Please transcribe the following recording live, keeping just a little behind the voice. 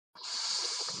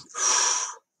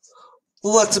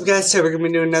What's up, guys? Today we're going to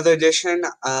be doing another edition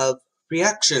of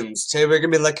reactions. Today we're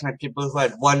going to be looking at people who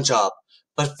had one job,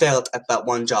 but failed at that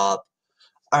one job.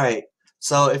 Alright,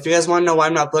 so if you guys want to know why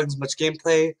I'm not uploading as much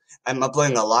gameplay, I'm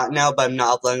uploading a lot now, but I'm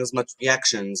not uploading as much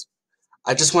reactions.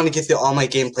 I just want to get through all my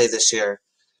gameplay this year.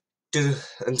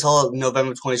 Until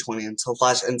November 2020, until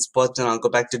Flash ends sports, and I'll go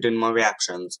back to doing more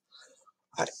reactions.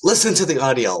 Alright, listen to the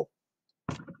audio.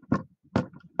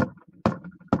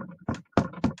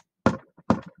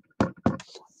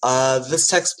 This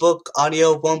textbook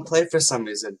audio won't play for some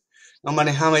reason. No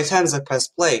matter how many times I press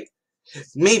play.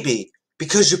 Maybe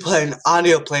because you put an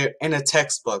audio player in a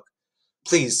textbook.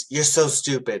 Please, you're so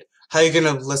stupid. How are you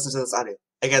gonna listen to this audio?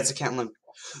 I guess I can't learn.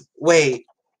 Wait.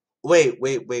 Wait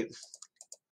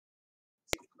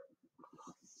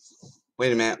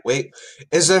a minute. Wait.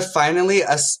 Is there finally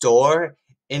a store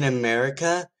in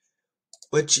America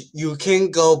which you can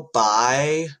go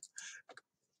buy?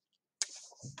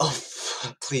 Oh,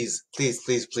 please.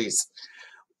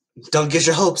 Don't get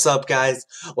your hopes up, guys.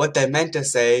 What they meant to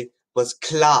say was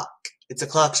clock. It's a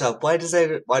clock shop. Why did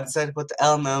I put the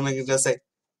L in the and just say,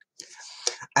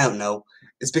 I don't know.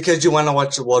 It's because you want to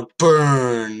watch the world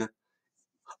burn.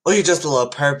 Or you're just a little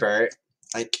pervert.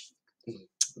 Like,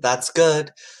 that's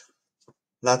good.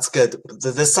 That's good.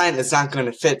 This sign is not going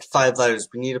to fit 5 letters.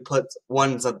 We need to put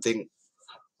one something.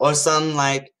 Or some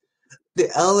like, the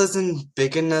L isn't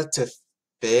big enough to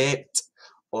fit.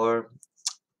 Or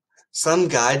some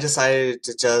guy decided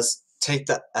to just take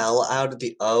the L out of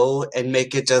the O and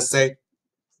make it just say,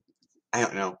 I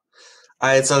don't know.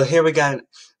 Alright, so here we got,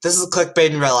 this is clickbait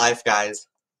in real life, guys.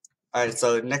 Alright,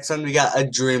 so next one we got a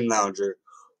dream lounger.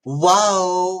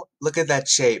 Whoa! Look at that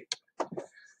shape.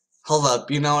 Hold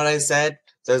up, you know what I said?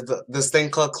 There's this thing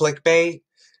called clickbait.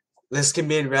 This can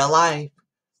be in real life.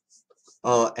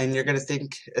 Oh, and you're gonna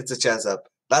think it's a jazz up.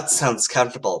 That sounds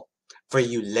comfortable. For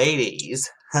you ladies.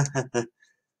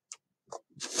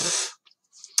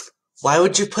 Why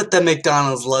would you put the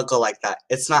McDonald's logo like that?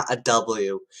 It's not a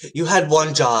W. You had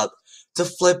one job. To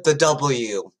flip the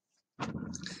W.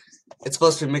 It's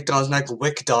supposed to be McDonald's, not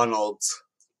WickDonald's.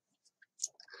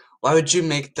 Why would you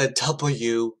make the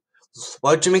W?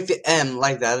 Why would you make the M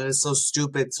like that? It is so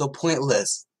stupid, so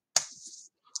pointless.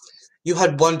 You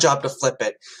had one job to flip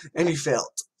it, and you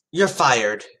failed. You're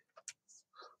fired.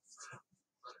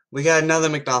 We got another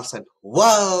McDonald's sign.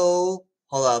 Whoa!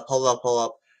 Hold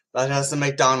up. That has the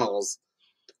McDonald's.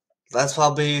 That's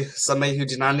probably somebody who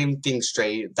did not even think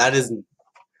straight.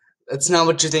 It's not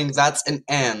what you think. That's an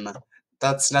M.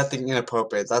 That's nothing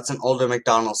inappropriate. That's an older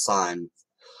McDonald's sign.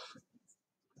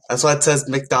 That's why it says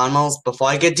McDonald's. Before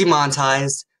I get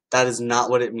demonetized, that is not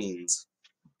what it means.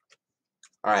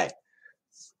 Alright.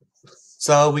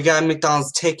 So we got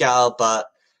McDonald's takeout, but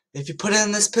if you put it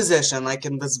in this position, like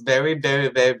in this very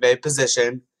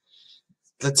position,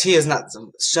 the T is not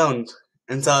shown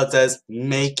until it says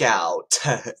make out.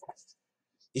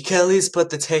 You can at least put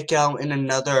the takeout in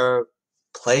another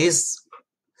place.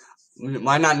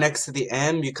 Why not next to the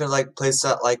M? You could like place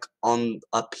that like on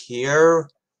up here,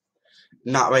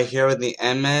 not right here where the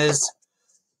M is.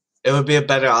 It would be a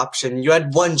better option. You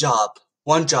had one job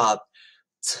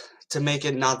to make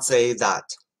it not say that.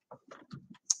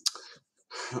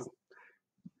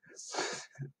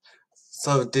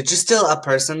 So, did you steal a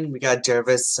person? We got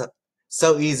Jervis.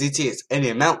 So easy to use. Any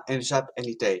amount, any shop,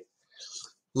 any day.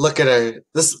 Look at her.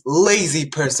 This lazy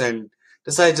person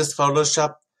decided to just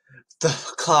Photoshop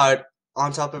the card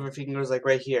on top of her fingers, like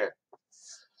right here.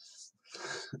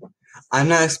 I'm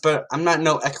not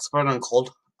no expert on cold.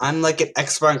 I'm like an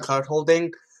expert on card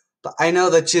holding, but I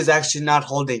know that she's actually not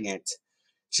holding it.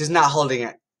 She's not holding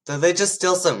it. Did they just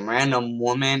steal some random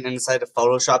woman and decide to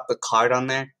Photoshop the card on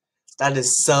there? That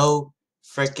is so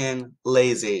freaking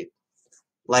lazy.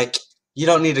 Like, you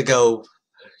don't need to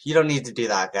do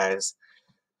that, guys.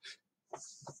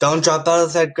 Don't drop out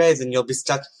of third grade and you'll be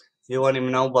stuck. You won't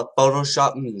even know what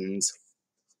Photoshop means.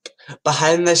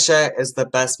 Behind this shirt is the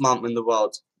best mom in the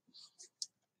world.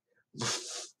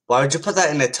 Why would you put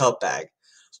that in a tote bag?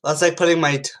 That's like putting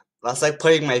my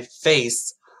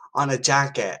face on a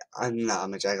jacket. I'm not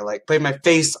on a jacket. Like putting my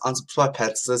face on some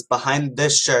sweatpants. Says behind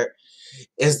this shirt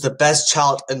is the best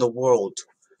child in the world.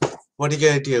 What are you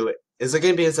gonna do? Is it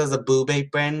gonna be it says a boob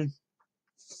apron?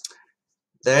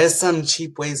 There is some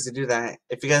cheap ways to do that.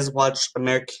 If you guys watch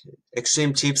American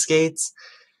Extreme Cheapskates,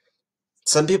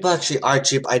 some people actually are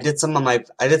cheap. I did some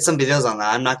videos on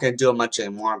that. I'm not gonna do it much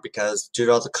anymore because due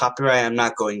to all the copyright, I'm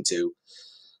not going to.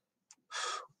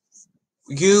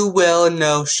 You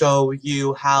will show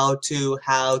you how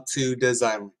to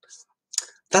design.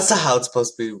 That's not how it's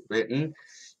supposed to be written.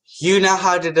 You know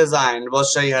how to design. We'll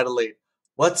show you how to lead.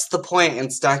 What's the point in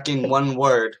stacking one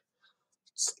word?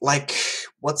 Like,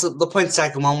 what's the point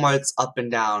stacking one word up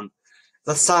and down?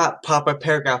 That's not proper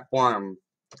paragraph form.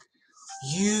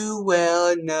 You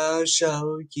will now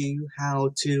show you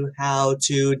how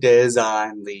to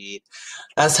design lead.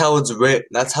 That's how it's read.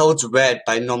 That's how it's read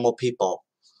by normal people.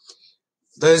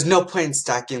 There's no point in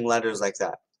stacking letters like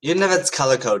that. Even if it's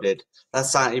color coded,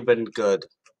 that's not even good.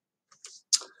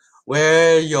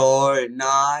 Where you're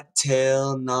not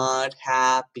till not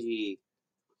happy.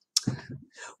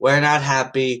 We're not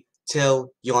happy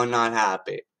till you're not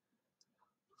happy.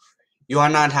 You are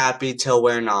not happy till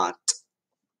we're not.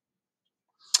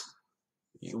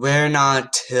 We're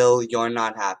not till you're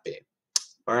not happy.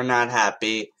 We're not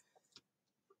happy.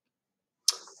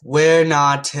 We're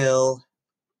not till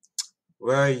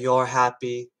where you're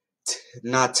happy.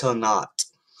 Not till not.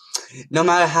 No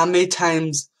matter how many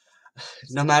times,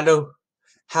 no matter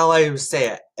how I say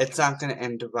it, it's not going to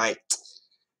end right.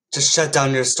 Just shut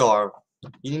down your store.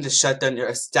 You need to shut down your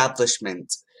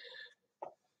establishment.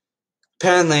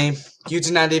 Apparently, you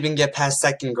did not even get past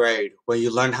 2nd grade where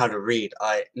you learn how to read.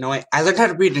 I learned how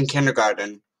to read in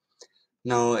kindergarten.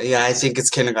 No, yeah, I think it's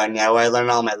kindergarten, yeah, where I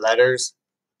learned all my letters.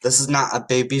 This is not a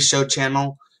baby show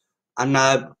channel. I'm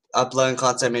not uploading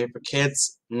content made for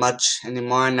kids much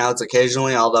anymore. Now it's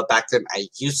occasionally, although back then I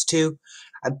used to.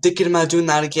 I'm thinking about doing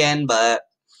that again, but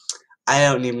I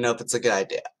don't even know if it's a good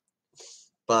idea.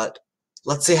 But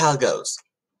let's see how it goes.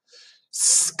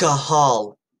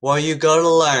 Skahal, where you go to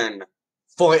learn.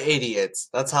 For idiots.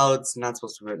 That's how it's not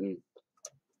supposed to be written.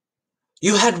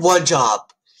 You had one job.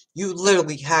 You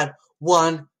literally had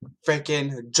one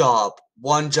freaking job.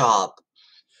 One job.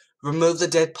 Remove the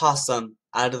dead possum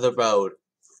out of the road.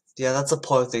 Yeah, that's a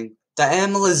poor thing. The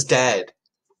animal is dead.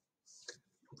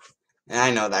 And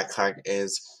I know that card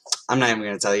is. I'm not even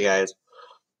gonna tell you guys.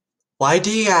 Why'd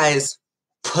you guys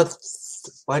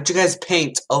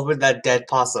paint over that dead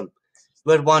possum?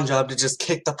 You had one job to just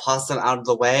kick the possum out of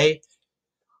the way.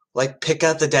 Like, pick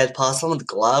out the dead possum with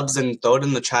gloves and throw it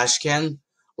in the trash can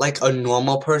like a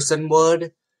normal person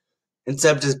would,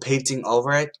 instead of just painting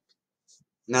over it.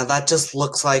 Now that just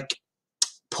looks like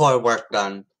poor work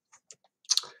done.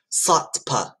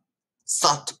 Satpa.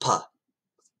 Satpa.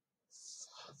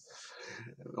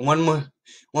 One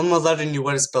more letter and you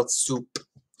would have spelled soup.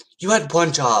 You had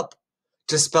one job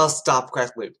to spell stop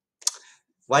correctly.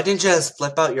 Why didn't you just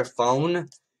flip out your phone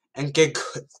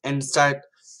and start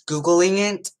Googling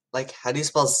it? Like, how do you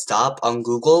spell stop on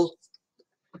Google?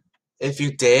 If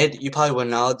you did, you probably would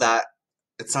know that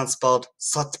it's not spelled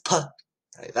satpa.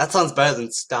 That sounds better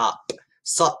than stop.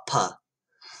 Satpa.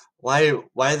 Why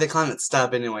are they calling it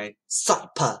stop anyway?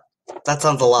 Satpa. That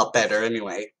sounds a lot better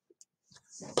anyway.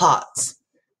 Pots.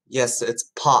 Yes, it's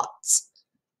pots.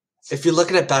 If you look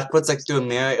at it backwards like through a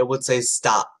mirror, it would say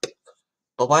stop.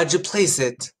 But why'd you place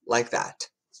it like that?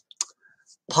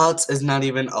 Pots is not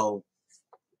even a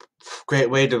great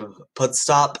way to put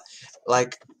stop.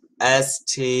 Like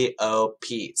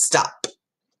S-T-O-P. Stop.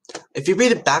 If you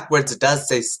read it backwards, it does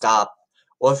say stop.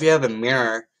 Or if you have a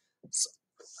mirror.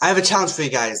 I have a challenge for you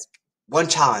guys. One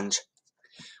challenge.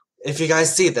 If you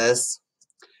guys see this,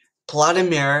 pull out a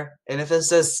mirror, and if it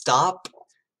says stop,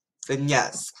 then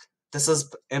yes, this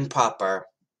is improper.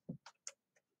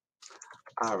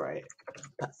 Alright.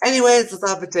 Anyways, that's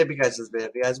all for today. If you guys this video.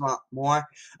 If you guys want more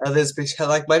of this, be sure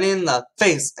to like button in the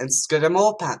face and subscribe to my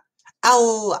old pan.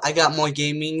 Ow! I got more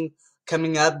gaming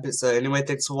coming up. So anyway,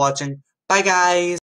 thanks for watching. Bye guys!